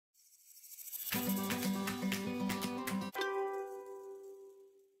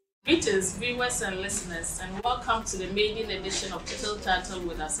Greetings, viewers and listeners, and welcome to the maiden edition of Title Turtle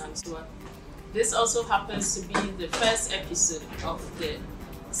with Asantua. This also happens to be the first episode of the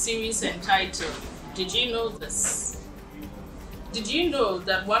series entitled, Did You Know This? Did you know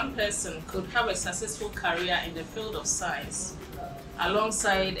that one person could have a successful career in the field of science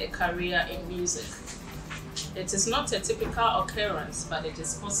alongside a career in music? It is not a typical occurrence, but it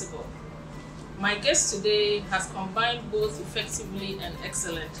is possible. My guest today has combined both effectively and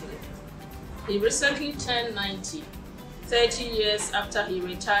excellently. He recently turned 90, 30 years after he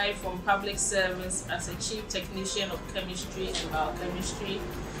retired from public service as a chief technician of chemistry and biochemistry,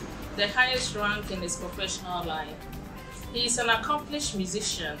 the highest rank in his professional line. He is an accomplished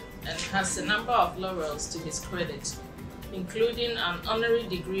musician and has a number of laurels to his credit, including an honorary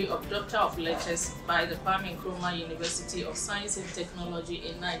degree of Doctor of Letters by the Kwame Nkrumah University of Science and Technology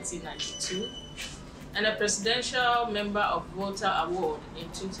in 1992, and a Presidential Member of Volta Award in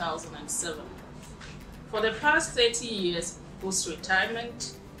 2007. For the past 30 years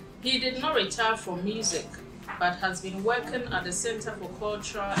post-retirement, he did not retire from music, but has been working at the Center for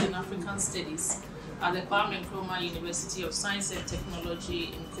Cultural and African Studies at the Kwame Nkrumah University of Science and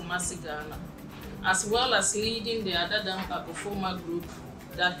Technology in Kumasi, Ghana, as well as leading the Adadam Agofoma group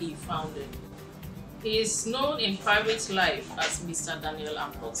that he founded. He is known in private life as Mr. Daniel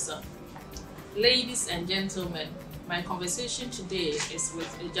Ampoksa. Ladies and gentlemen, my conversation today is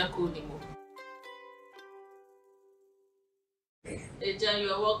with Agya Nimo. Agya,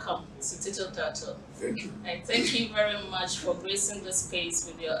 you are welcome to Title Turtle. Thank you. And thank you very much for gracing the space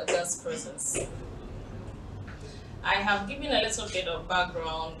with your august presence. I have given a little bit of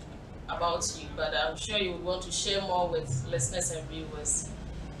background about you, but I'm sure you would want to share more with listeners and viewers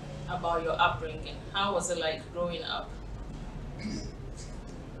about your upbringing. How was it like growing up?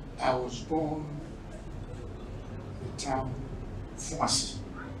 I was born in the town Fumasi,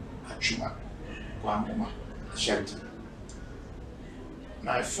 Achuma, Kwamoma, Shelton.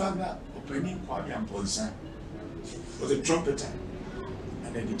 My father, Openi Kwame Amponsa, was a trumpeter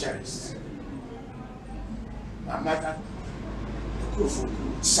and a guitarist. My mother,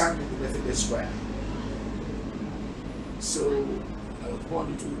 sang in the Methodist choir. So I was born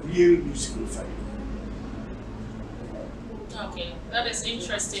into a real musical family. Okay, that is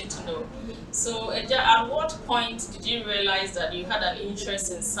interesting to know. So, at what point did you realize that you had an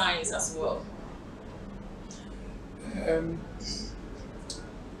interest in science as well?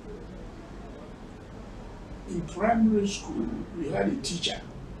 In primary school, we had a teacher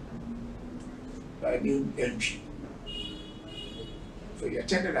by name MP. So he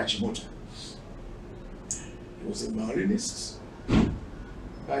attended Achimota. He was a violinist,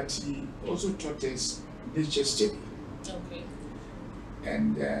 but he also taught us nature study. Okay.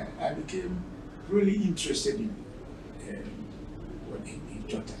 And I became really interested in what he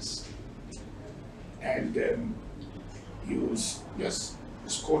taught us. And he was just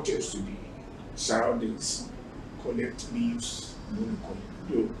escort us to the surroundings, collect leaves,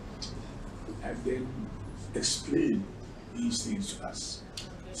 and then explain these things to us.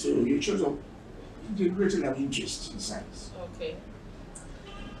 So he chose up, he did greatly have interest in science. Okay.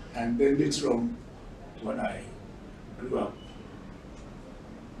 And then later on, when I grew up,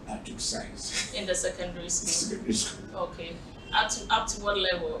 I took science. In the secondary school? Secondary school. Okay. Up to what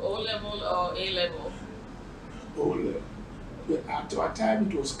level? O level or A level? O level. But at our time,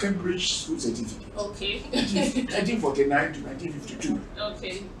 it was Cambridge School Certificate. Okay. 1949 to 1952.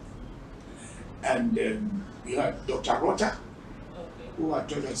 Okay. And we had Dr. Rota, Okay. who had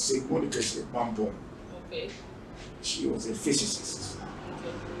taught us St. Monica's at Mampong. Okay. She was a physicist.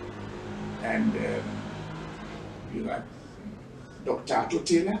 Okay. And we had Dr. Ato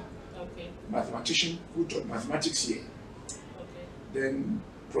Taylor, Okay. mathematician who taught mathematics here. Okay. Then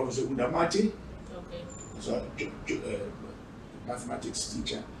Professor Undamati, Okay. so mathematics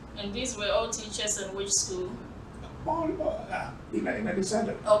teacher. And these were all teachers in which school? All in the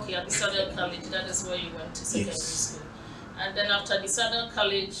Saddle. Okay, at the Southern College. That is where you went to secondary school. And then after the Southern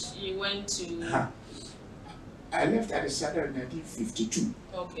College, you went to... I left at the Saddle in 1952.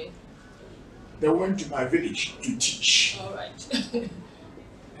 Okay. Then went to my village to teach. All right.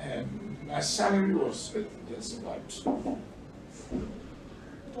 My salary was just about, it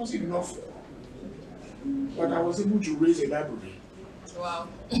was enough, but I was able to raise a library. Wow.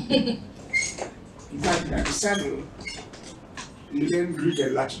 In fact, at the Saddle, we learned Greek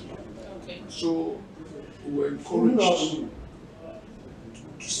and Latin. Okay. So we were encouraged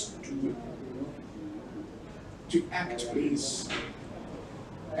to act plays,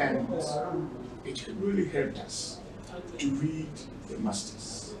 and it really helped us to read the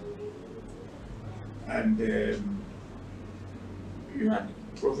masters. And you had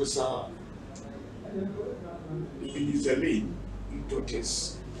Professor Lane, he taught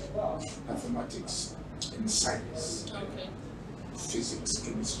us mathematics and science, Okay. physics,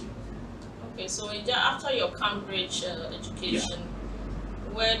 chemistry. Okay, so after your Cambridge education,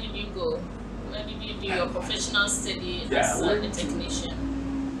 where did you go? Where did you do your professional study as a technician?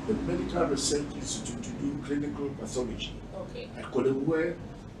 The Medical Research Institute to do clinical pathology. Okay. At Koleware.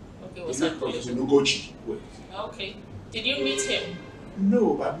 Okay, was that Professor Nogochi. Okay. Did you meet him?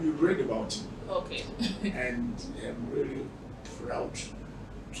 No, but we read about him. Okay. And I'm really proud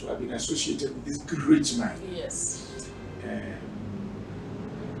to have been associated with this great man. Yes.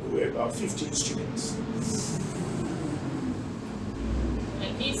 We were about 15 students.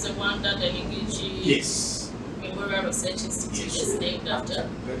 And he's the one that the Niguchi Memorial Research Institute is named after. After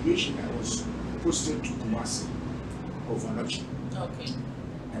graduation, I was posted to Kumasi of Anachi. Okay.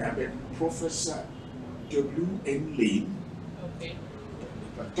 And I met Professor W.N. Lane, okay,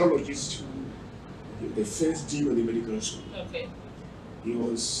 the pathologist, the first dean of the medical school. Okay. He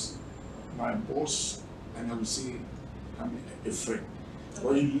was my boss, and I would say I'm a friend. Okay.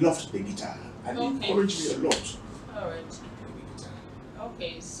 But he loved the guitar, and he encouraged me a lot. All right.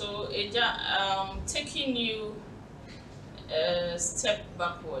 Okay, so Agya, taking you a step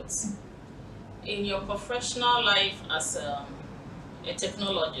backwards in your professional life as a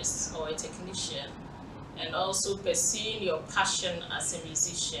technologist or a technician, and also pursuing your passion as a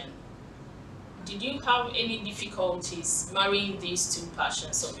musician, did you have any difficulties marrying these two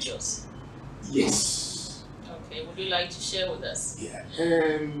passions of yours? Yes. Okay, would you like to share with us? Yeah.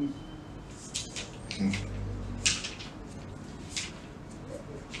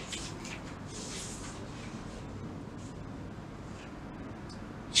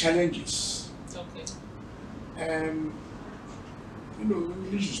 Challenges. Okay. You know,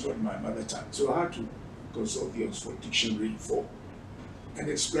 English is not my mother tongue, so I had to consult the Oxford Dictionary for an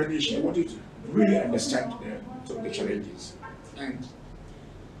explanation. I wanted to really understand some of the challenges. And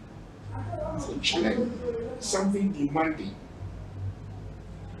for challenge, something demanding,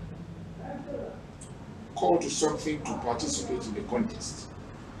 call to something to participate in the contest,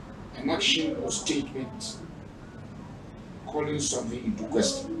 an action or statement calling something into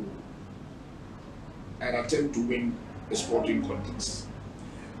question, an attempt to win a sporting contest.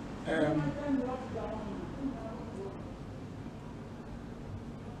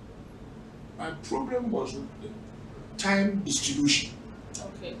 My problem was with the time distribution.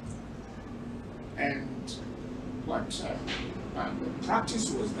 Okay. And what my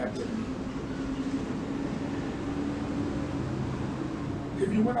practice was that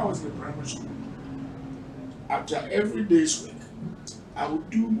even when I was in primary school, after every day's work, I would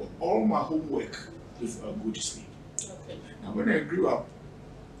do all my homework before I go to sleep. Okay. And when I grew up,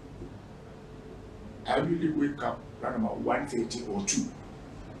 I really wake up around about 1:30 or 2.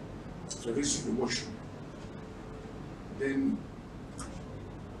 So this is the washroom. Then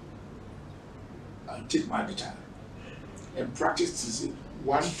I take my guitar and practice till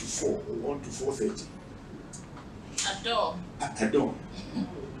 1 to 4 or 1 to 4:30. At dawn? At dawn.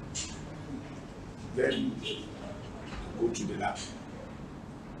 Then go to the lab.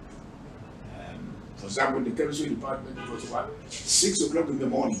 For example, in the chemistry department, it was about 6 o'clock in the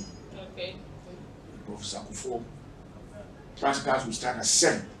morning. Okay. Professor Kufo. Practicals will start at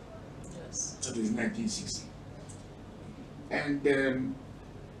 7. Yes. So it is 1960. And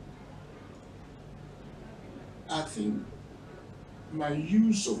I think my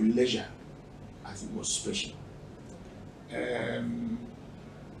use of leisure, I think, was special.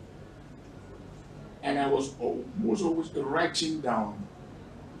 And I was always writing down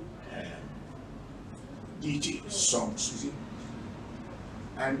details, songs, you see.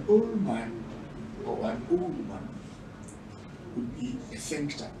 An old man or an old woman would be a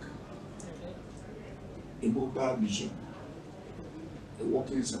think tank, a mobile museum, a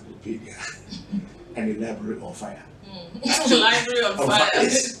walking encyclopedia, and a library on fire. Library on fire.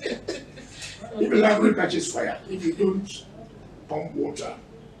 If the library catches fire, if you don't pump water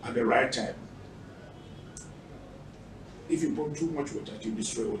at the right time, if you pump too much water, it will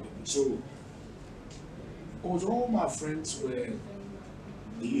destroy all of them. So, because all my friends were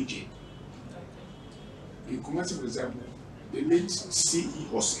the aged. In Kumasi, for example, the late C.E.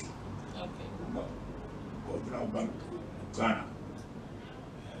 Hossey, Governor of Bank of Ghana,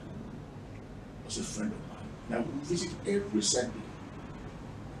 was a friend of mine. Now we visit every Sunday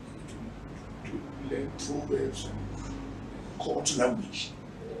to learn proverbs and court language.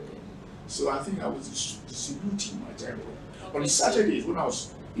 So I think I was distributing my time. On Saturdays, when I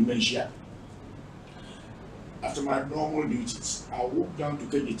was in Malaysia, after my normal duties, I walk down to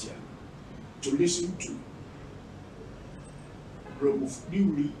Kenytia to listen to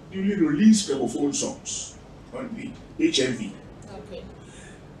newly released gramophone songs on the HMV. Okay.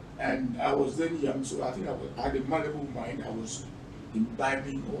 And I was then young, so I think I had a malleable mind. I was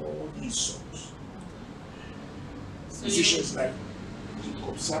imbibing all these songs. So Musicians like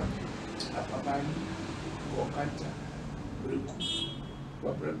Jacob Sam, Apamani, Kokanta, Breku,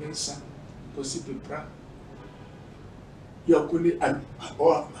 Wabra Mesa, Kosi Pepra, Yokuni, and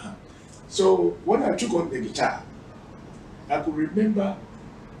all. So when I took on the guitar, I could remember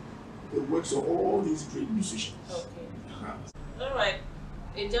the works of all these great musicians. Okay. All right.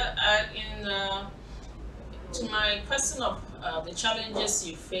 To my question of the challenges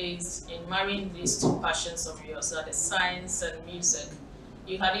you face in marrying these two passions of yours, that is science and music,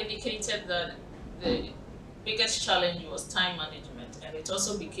 you had indicated that the biggest challenge was time management, and it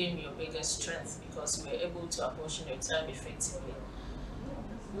also became your biggest strength because you were able to apportion your time effectively.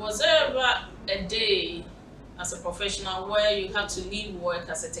 Was there ever a day as a professional where you had to leave work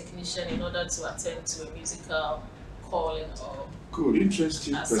as a technician in order to attend to a musical calling or Good,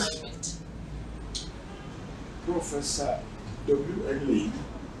 interesting assignment? question. Professor W.N. Lee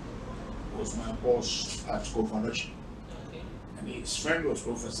was my boss at Kofanochi, Okay. and his friend was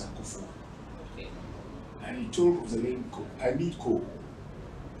Professor Kofu. Okay. And he told Professor Lee, I need coal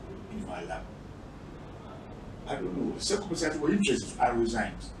in my lab. I don't know, the circumstances were interesting, I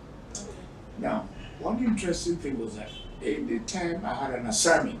resigned. Okay. Now, one interesting thing was that in the time I had an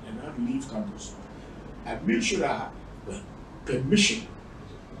assignment and I had to leave campus, I made sure I had permission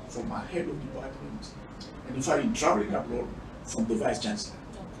from my head of department, and in fact, in traveling abroad, from the vice chancellor.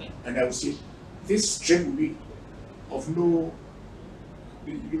 Okay. And I would say, this trip will be of no,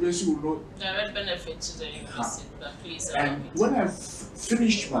 the university will not. Direct benefit to the university, but please allow And me to. when I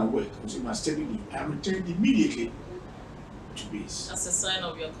finished my work, I was in my study leave, I returned immediately to base. As a sign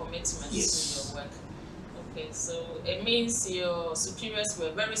of your commitment Yes. to your work. Okay, so it means your superiors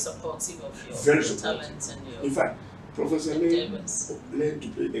were very supportive of your Very supportive. talent and your In fact, Professor Lane endeavors. learned to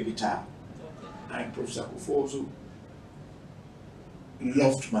play the guitar, Okay. and Professor Kofu also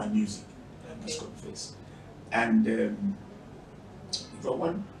loved my music, I must Okay. confess. And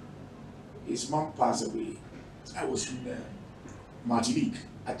when his mom passed away, I was in Martinique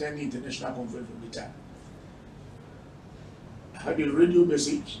attending international conference for guitar. I had a radio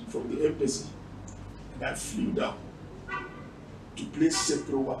message from the embassy, and I flew down to play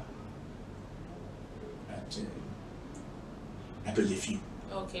Seprowa at Bellevue.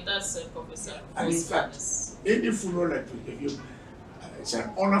 Okay, that's a professor. And in fact, any funeral like Bellevue, it's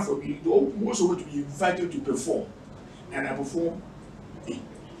an honor for me. Most of it to be invited to perform, and I perform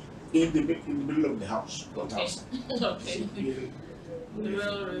in the middle of the house, not Okay. outside. Okay. It's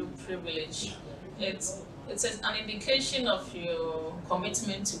Real privilege. It's an indication of your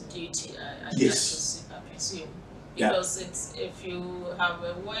commitment to duty. Yes. I presume. Yeah. Because it's if you have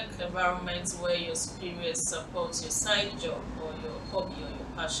a work environment where your superiors support your side job or your hobby or your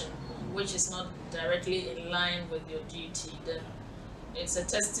passion, which is not directly in line with your duty, then it's a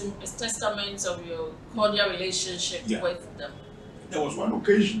testament of your cordial relationship Yeah. with them. There was one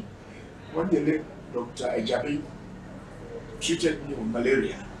occasion when the late Dr. Agya treated me with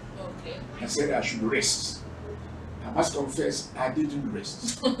malaria Okay. and said I should rest. I must confess, I didn't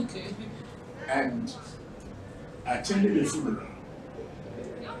rest. Okay. And I attended a funeral.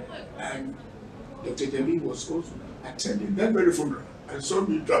 And Dr. Jami was also attending that very funeral and saw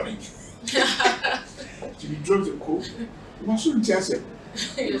me drumming. She drove the coat. Was so said,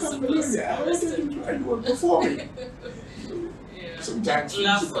 You're supposed to rest and you were performing. yeah. Sometimes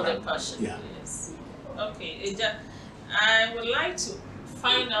Love things for the happen. passion. Yeah. Yes. Okay, Eja, I would like to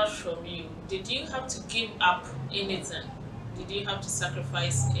find out from you, did you have to give up anything? Did you have to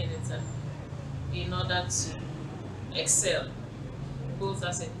sacrifice anything in order to excel, both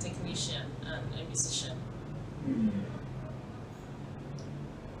as a technician and a musician?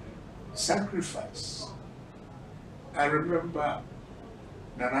 Sacrifice. I remember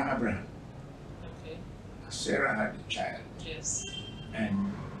Nana Abraham. Okay. Sarah had a child, Yes.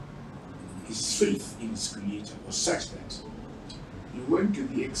 and his faith in his creator was such that he went to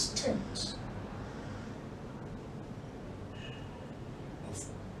the extent of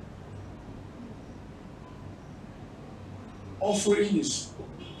offering his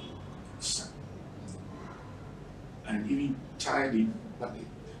son and even tied him, but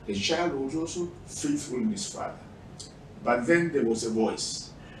the child was also faithful in his father. But then there was a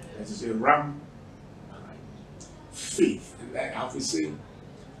voice, that is a ram behind. Faith, and like I have to say,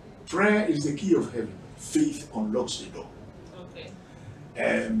 prayer is the key of heaven. Faith unlocks the door. Okay.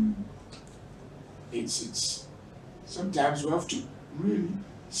 It's sometimes you have to really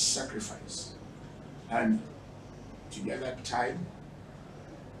sacrifice. And to the other time,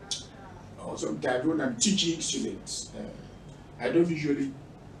 or sometimes when I'm teaching students, I don't usually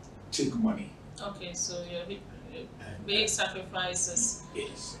take money. Okay, so your big sacrifices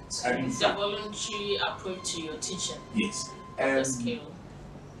Yes. to And in the fact, voluntary approach to your teaching yes. of the skill.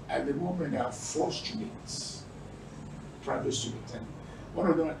 At the moment, I have 4 students, private students, and one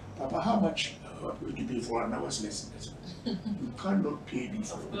of them, Papa, how much would you pay for an hour's lesson? I said, you cannot pay me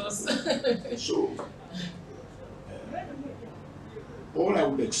for it. So, all I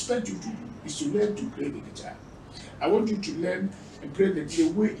would expect you to do is to learn to play the guitar. I want you to learn and play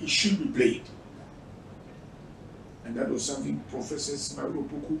the way it should be played. And that was something Professors Mauro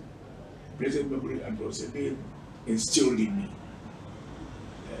Puku, President Memory, and Professor Dale instilled in me.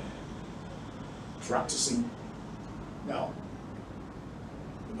 Practicing now.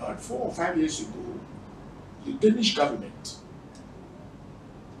 About 4 or 5 years ago, the Danish government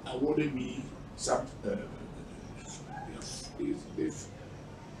awarded me some. They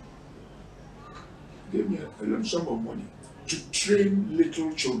gave me a lump sum of money to train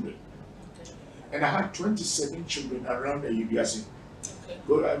little children. And I had 27 children around the university. Okay.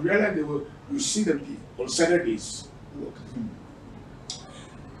 But I realized you see them on Saturdays.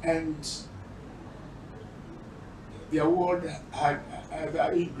 And the award had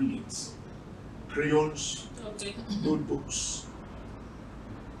other ingredients: crayons, Okay. notebooks.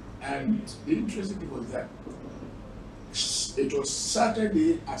 And the interesting thing was that it was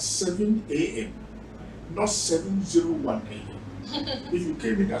Saturday at 7 a.m., not 7:01 a.m. If you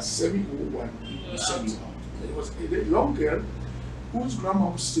came in at 7:01, you sent you out. It was a young girl whose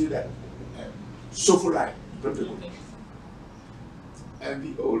grandma stayed at Sofolai, Okay. and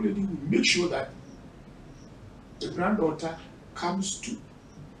the old lady would make sure that the granddaughter comes to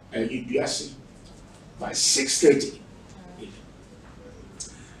Ibiasi by 6:30.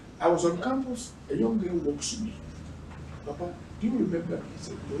 I was on campus, a young girl walks to me. Papa, do you remember me? He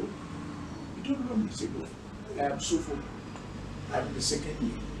said, no. You don't know me? He said, no. I am so full. I'm in the 2nd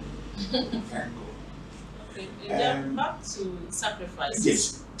year. Thank God. Okay. Then back to sacrifices.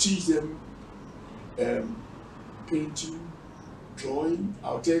 Yes, teach them painting, drawing.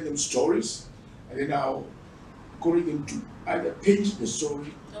 I'll tell them stories, and then I'll encourage them to either paint the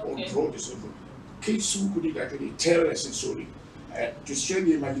story or draw the story. Kids who couldn't actually tell us a story, to strain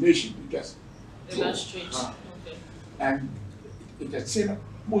the imagination, because illustrate. Okay. And it has said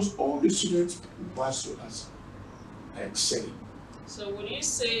almost all the students who pass through us are excelling. So would you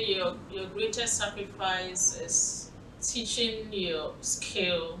say your greatest sacrifice is teaching your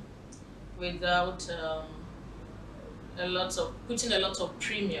skill without putting a lot of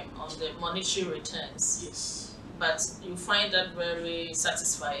premium on the monetary returns? Yes. But you find that very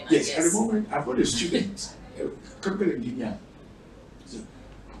satisfying. Yes, I guess. at the moment I've got a student, a chemical engineer. So,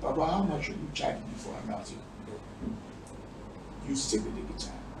 Papa, how much will you charge me for an hour? You stick with the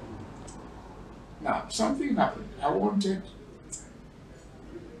guitar. Now, something happened.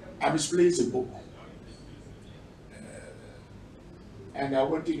 I misplaced a book. And I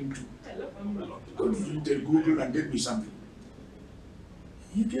wanted him to go to Google and get me something.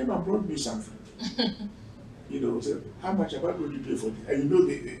 He came and brought me something. So how much am I going to pay for this? And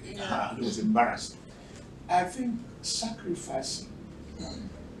he was embarrassed. I think sacrificing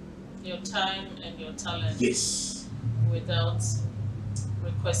your time and your talent. Yes. Without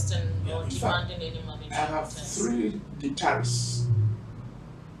requesting or demanding any money. I have 3 guitarists.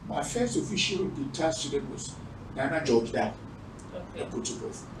 My first official guitar student was Nana George Dow. Okay.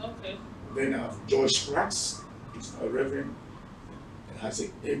 Okay. Then I have George Spratz, he's a reverend, and has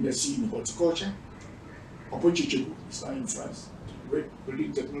an MSc in horticulture. Opochichebu is now in France,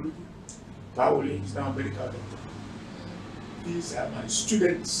 building technology. Paoli is now a medical doctor. These are my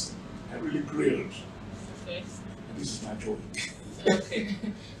students. I really grilled. Okay. And this is my joy. Okay.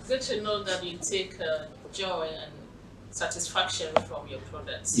 Good to know that you take joy and satisfaction from your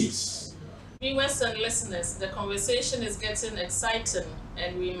products. Yes. Viewers and listeners, the conversation is getting exciting,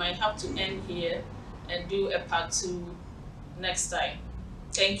 and we might have to end here and do a part 2 next time.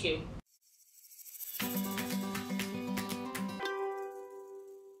 Thank you.